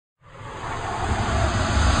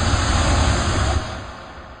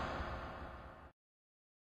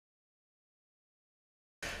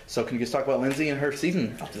So can you just talk about Lindsey and her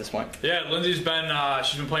season up to this point? Yeah, Lindsey's been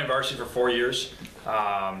she's been playing varsity for 4 years.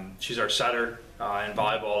 She's our setter in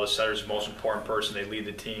volleyball. The setter's the most important person. They lead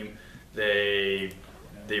the team. They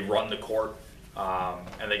run the court,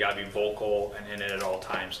 and they got to be vocal and in it at all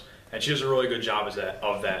times. And she does a really good job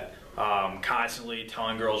of that. Constantly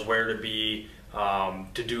telling girls where to be,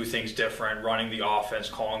 to do things different, running the offense,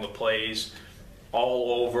 calling the plays,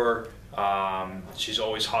 all over. She's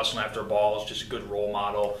always hustling after balls, just a good role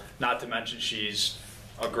model. Not to mention she's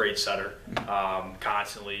a great setter.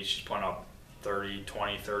 Constantly, she's putting up 30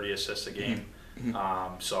 assists a game.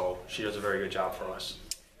 So she does a very good job for us.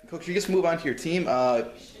 Coach, you just move on to your team.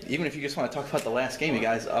 Even if you just want to talk about the last game, you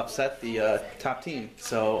guys upset the top team.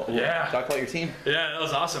 So yeah, talk about your team. Yeah, that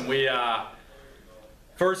was awesome. We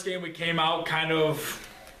first game we came out okay,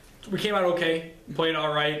 played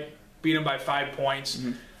all right, beat them by 5 points.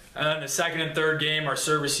 And then the second and third game, our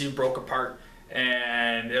serve receive broke apart,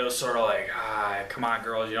 and it was sort of like, come on,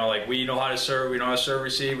 girls, you know, like we know how to serve, we know how to serve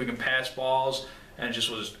receive, we can pass balls, and it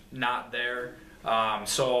just was not there.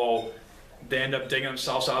 So they ended up digging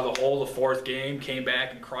themselves out of the hole the fourth game, came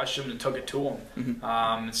back and crushed them and took it to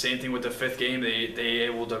them. Same thing with the fifth game. They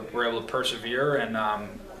were able to persevere, and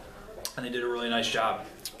they did a really nice job.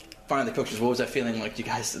 Finally, coaches, what was that feeling like? You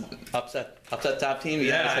guys upset top team? You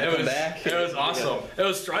guys had to come back? It was awesome. It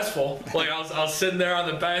was stressful. Like I was sitting there on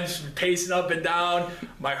the bench, pacing up and down.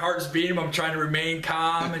 My heart's beating. I'm trying to remain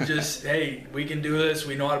calm and just, hey, we can do this.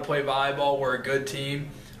 We know how to play volleyball. We're a good team.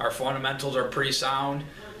 Our fundamentals are pretty sound.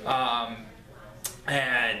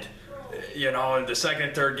 And you know, the second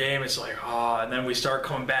and third game, it's like, and then we start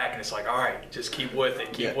coming back, and it's like, all right, just keep with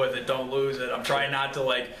it, keep with it, don't lose it. I'm trying not to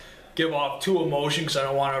like give off too emotion because I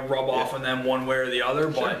don't want to rub off on them one way or the other,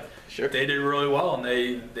 but they did really well, and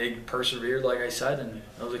they persevered, like I said, and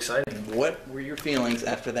it was exciting. What were your feelings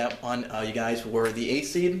after that one? You guys were the 8th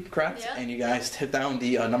seed, correct? Yeah. And you guys took down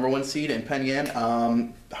the #1 seed in Penn.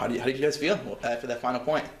 How did you guys feel after that final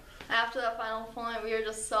point? After that final point, we were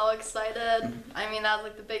just so excited. I mean, that was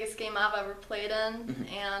like the biggest game I've ever played in,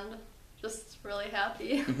 and just really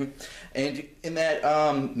happy. And in that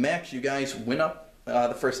match, you guys went up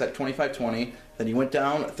the first set 25-20, then you went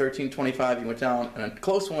down 13-25, you went down in a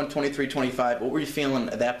close one 23-25. What were you feeling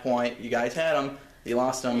at that point? You guys had them, you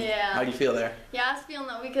lost them. Yeah. How do you feel there? Yeah, I was feeling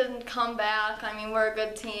that we could come back. I mean, we're a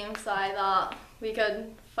good team, so I thought we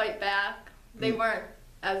could fight back. They weren't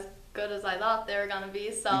as good as I thought they were going to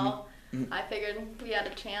be, so I figured we had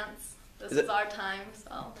a chance. This is our time,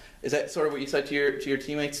 so. Is that sort of what you said to your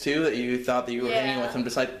teammates too, that you thought that you were hanging with them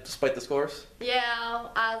despite the scores? Yeah,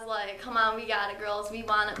 I was like, come on, we got it, girls. We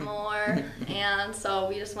want it more. And so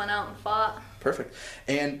we just went out and fought. Perfect.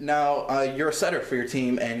 And now you're a setter for your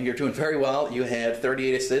team, and you're doing very well. You had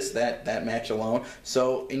 38 assists that match alone.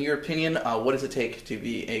 So in your opinion, what does it take to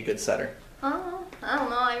be a good setter? I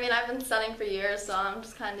don't know. I mean, I've been setting for years, so I'm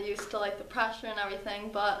just kind of used to like the pressure and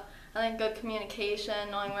everything, but I think good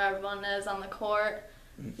communication, knowing where everyone is on the court,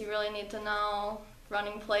 you really need to know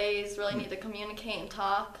running plays, really need to communicate and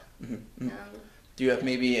talk. And do you have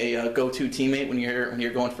maybe a go-to teammate when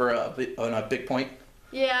you're going for a big point?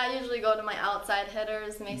 Yeah, I usually go to my outside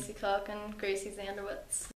hitters, Macy Cook and Gracie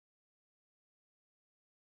Zanderwitz.